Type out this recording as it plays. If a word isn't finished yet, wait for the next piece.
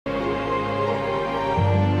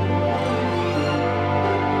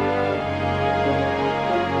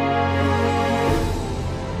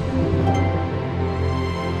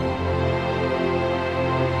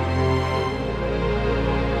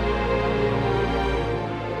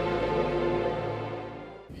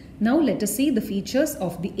Now let us see the features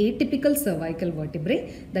of the atypical cervical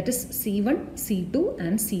vertebrae, that is C1, C2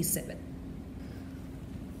 and C7.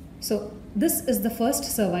 So this is the first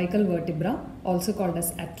cervical vertebra, also called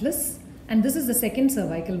as atlas, and this is the second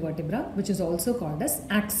cervical vertebra, which is also called as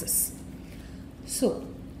axis. So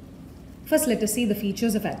first let us see the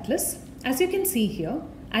features of atlas. As you can see here,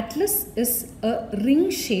 atlas is a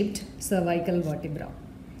ring-shaped cervical vertebra.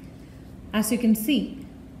 As you can see,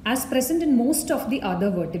 as present in most of the other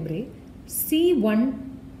vertebrae, C1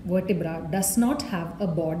 vertebra does not have a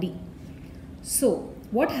body. So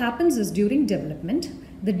what happens is, during development,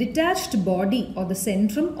 the detached body or the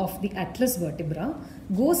centrum of the atlas vertebra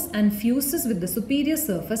goes and fuses with the superior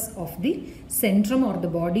surface of the centrum or the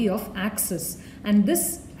body of axis, and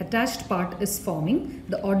this attached part is forming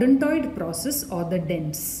the odontoid process or the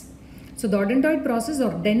dens. So the odontoid process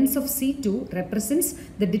or dens of C2 represents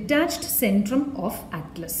the detached centrum of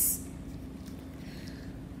atlas.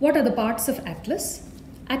 What are the parts of atlas?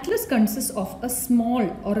 Atlas consists of a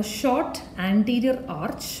small or a short anterior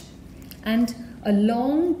arch and a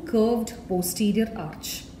long curved posterior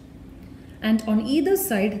arch. And on either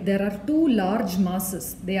side there are two large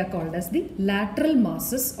masses. They are called as the lateral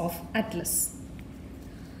masses of atlas.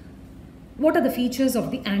 What are the features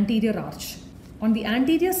of the anterior arch? On the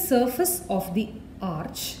anterior surface of the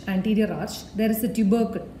arch, anterior arch, there is a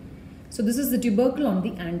tubercle. So this is the tubercle on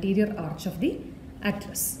the anterior arch of the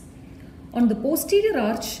atlas. On the posterior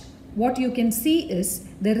arch, what you can see is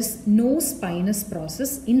there is no spinous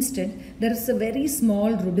process. Instead, there is a very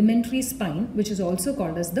small rudimentary spine, which is also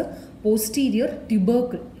called as the posterior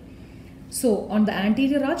tubercle. So on the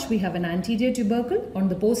anterior arch, we have an anterior tubercle. On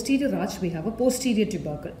the posterior arch, we have a posterior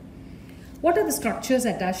tubercle. What are the structures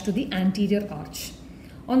attached to the anterior arch?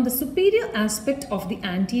 On the superior aspect of the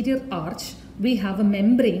anterior arch, we have a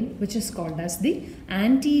membrane which is called as the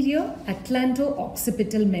anterior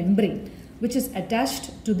atlanto-occipital membrane, which is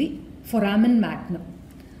attached to the foramen magnum.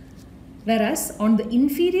 Whereas on the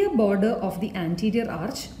inferior border of the anterior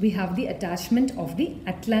arch, we have the attachment of the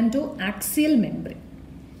atlanto-axial membrane.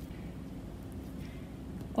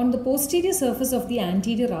 On the posterior surface of the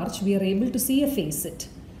anterior arch, we are able to see a facet.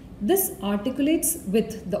 This articulates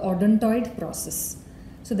with the odontoid process.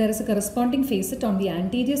 So there is a corresponding facet on the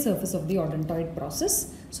anterior surface of the odontoid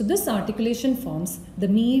process. So this articulation forms the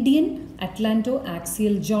median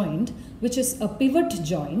atlanto-axial joint, which is a pivot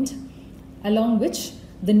joint along which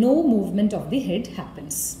the no movement of the head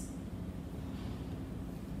happens.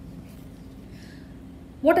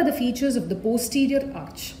 What are the features of the posterior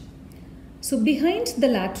arch? So behind the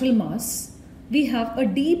lateral mass, we have a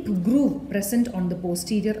deep groove present on the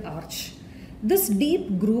posterior arch. This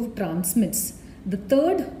deep groove transmits the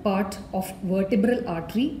third part of vertebral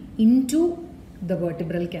artery into the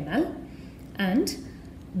vertebral canal and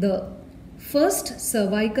the first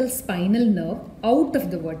cervical spinal nerve out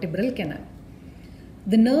of the vertebral canal.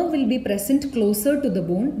 The nerve will be present closer to the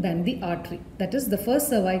bone than the artery. That is, the first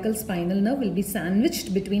cervical spinal nerve will be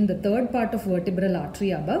sandwiched between the third part of vertebral artery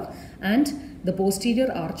above and the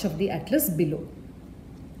posterior arch of the atlas below.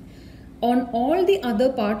 On all the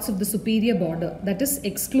other parts of the superior border, that is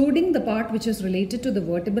excluding the part which is related to the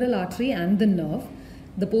vertebral artery and the nerve,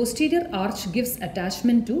 the posterior arch gives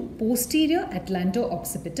attachment to posterior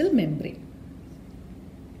atlanto-occipital membrane.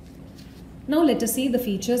 Now let us see the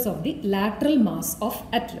features of the lateral mass of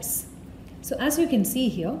atlas. So as you can see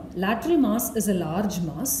here, lateral mass is a large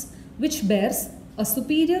mass which bears a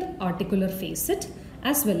superior articular facet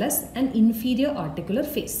as well as an inferior articular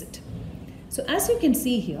facet. So as you can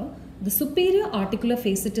see here, the superior articular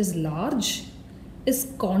facet is large,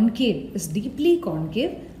 is concave, is deeply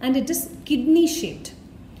concave, and it is kidney shaped.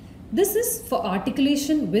 This is for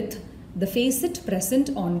articulation with the facet present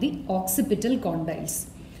on the occipital condyles.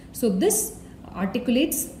 So this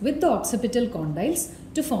articulates with the occipital condyles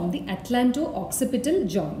to form the atlanto-occipital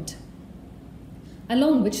joint,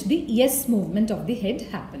 along which the S movement of the head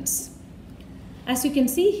happens. As you can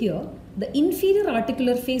see here, the inferior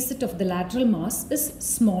articular facet of the lateral mass is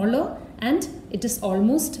smaller and it is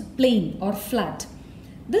almost plain or flat.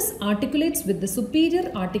 This articulates with the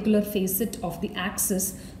superior articular facet of the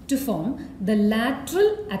axis to form the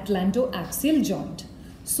lateral atlanto-axial joint.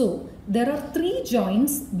 So there are three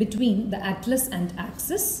joints between the atlas and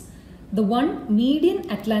axis. The one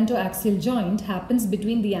median atlanto-axial joint happens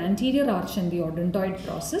between the anterior arch and the odontoid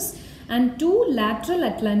process, and two lateral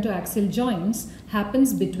atlanto-axial joints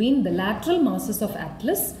happens between the lateral masses of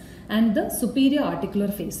atlas and the superior articular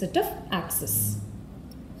facet of axis.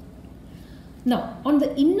 Now, on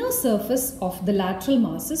the inner surface of the lateral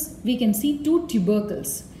masses, we can see two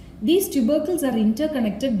tubercles. These tubercles are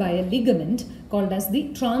interconnected by a ligament called as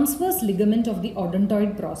the transverse ligament of the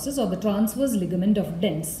odontoid process or the transverse ligament of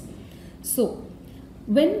dens. So,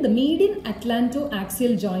 when the median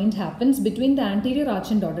atlantoaxial joint happens between the anterior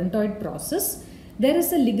arch and odontoid process, there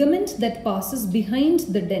is a ligament that passes behind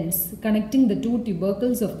the dens connecting the two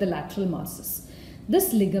tubercles of the lateral masses.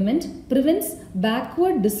 This ligament prevents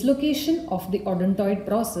backward dislocation of the odontoid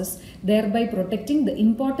process, thereby protecting the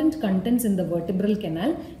important contents in the vertebral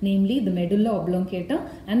canal, namely the medulla oblongata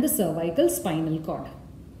and the cervical spinal cord.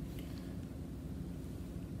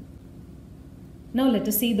 Now let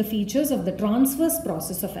us see the features of the transverse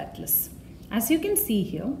process of atlas. As you can see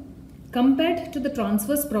here, compared to the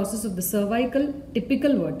transverse process of the cervical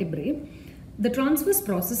typical vertebrae, the transverse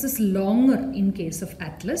process is longer in case of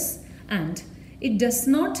atlas and it does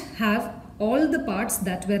not have all the parts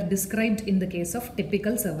that were described in the case of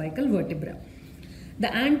typical cervical vertebra.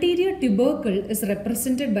 The anterior tubercle is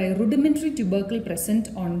represented by a rudimentary tubercle present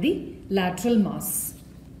on the lateral mass.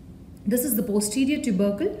 This is the posterior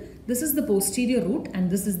tubercle, this is the posterior root, and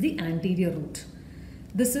this is the anterior root.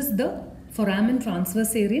 This is the foramen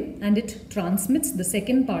transversarium and it transmits the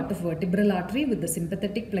second part of vertebral artery with the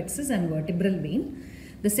sympathetic plexus and vertebral vein.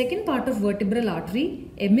 The second part of vertebral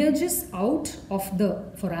artery emerges out of the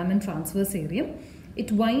foramen transversarium.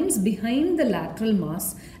 It winds behind the lateral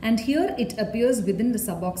mass and here it appears within the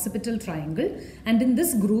suboccipital triangle, and in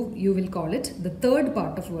this groove you will call it the third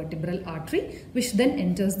part of vertebral artery, which then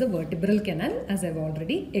enters the vertebral canal as I've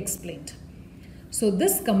already explained. So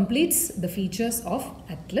this completes the features of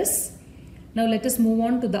atlas. Now let us move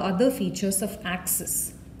on to the other features of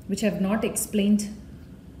axis, which I have not explained.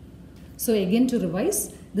 So again, to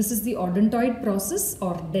revise, this is the odontoid process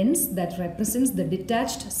or dens that represents the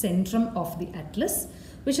detached centrum of the atlas,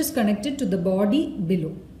 which is connected to the body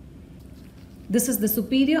below. This is the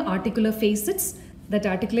superior articular facets that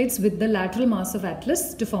articulates with the lateral mass of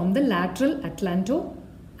atlas to form the lateral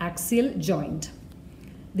atlantoaxial joint.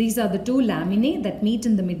 These are the two laminae that meet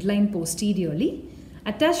in the midline posteriorly.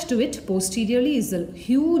 Attached to it posteriorly is a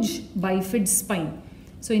huge bifid spine.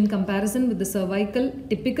 So in comparison with the cervical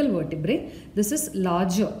typical vertebrae, this is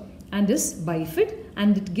larger and is bifid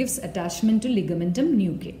and it gives attachment to ligamentum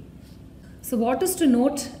nuchae. So what is to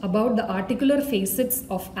note about the articular facets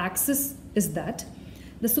of axis is that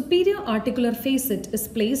the superior articular facet is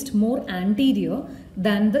placed more anterior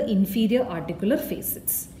than the inferior articular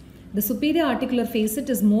facets. The superior articular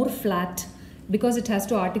facet is more flat because it has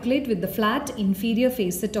to articulate with the flat inferior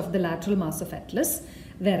facet of the lateral mass of atlas,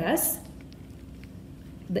 whereas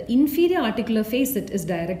the inferior articular facet is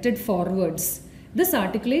directed forwards. This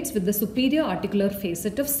articulates with the superior articular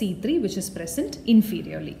facet of C3, which is present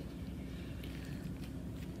inferiorly.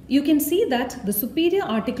 You can see that the superior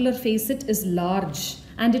articular facet is large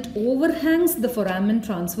and it overhangs the foramen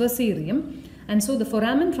transversarium, and so the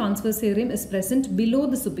foramen transversarium is present below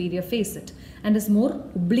the superior facet and is more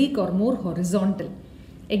oblique or more horizontal.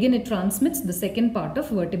 Again, it transmits the second part of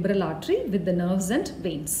vertebral artery with the nerves and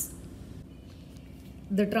veins.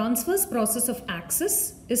 The transverse process of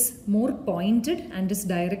axis is more pointed and is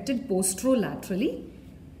directed posterolaterally.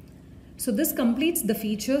 So this completes the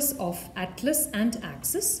features of atlas and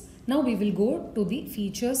axis. Now we will go to the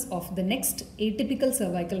features of the next atypical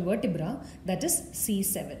cervical vertebra, that is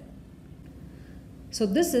C7. So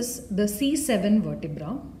this is the C7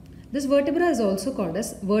 vertebra. This vertebra is also called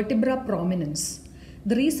as vertebra prominens.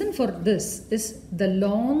 The reason for this is the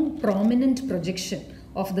long prominent projection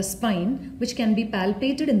of the spine, which can be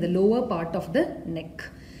palpated in the lower part of the neck,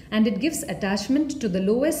 and it gives attachment to the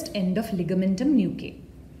lowest end of ligamentum nuchae.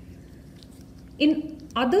 In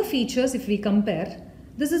other features, if we compare,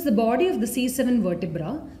 this is the body of the C7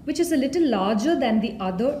 vertebra, which is a little larger than the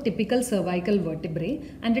other typical cervical vertebrae,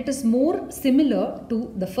 and it is more similar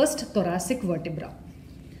to the first thoracic vertebra.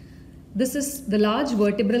 This is the large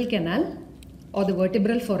vertebral canal or the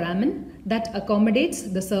vertebral foramen that accommodates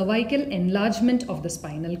the cervical enlargement of the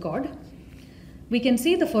spinal cord. We can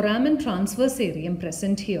see the foramen transversarium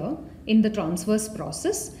present here in the transverse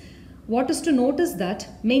process. What is to note is that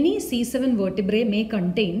many C7 vertebrae may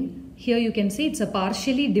contain, here you can see it's a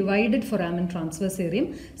partially divided foramen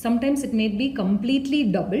transversarium. Sometimes it may be completely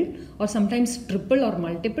double or sometimes triple or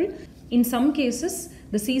multiple. In some cases,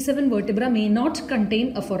 the C7 vertebra may not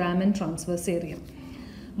contain a foramen transversarium.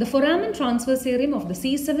 The foramen transversarium of the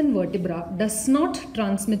C7 vertebra does not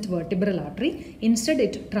transmit vertebral artery. Instead,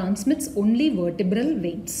 it transmits only vertebral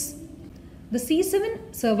veins. The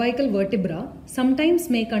C7 cervical vertebra sometimes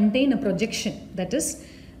may contain a projection, that is,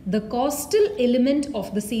 the costal element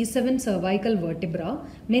of the C7 cervical vertebra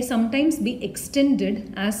may sometimes be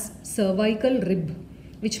extended as cervical rib.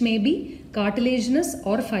 which may be cartilaginous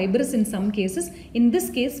or fibrous in some cases. In this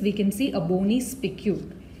case, we can see a bony spicule.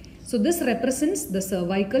 So this represents the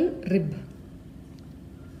cervical rib.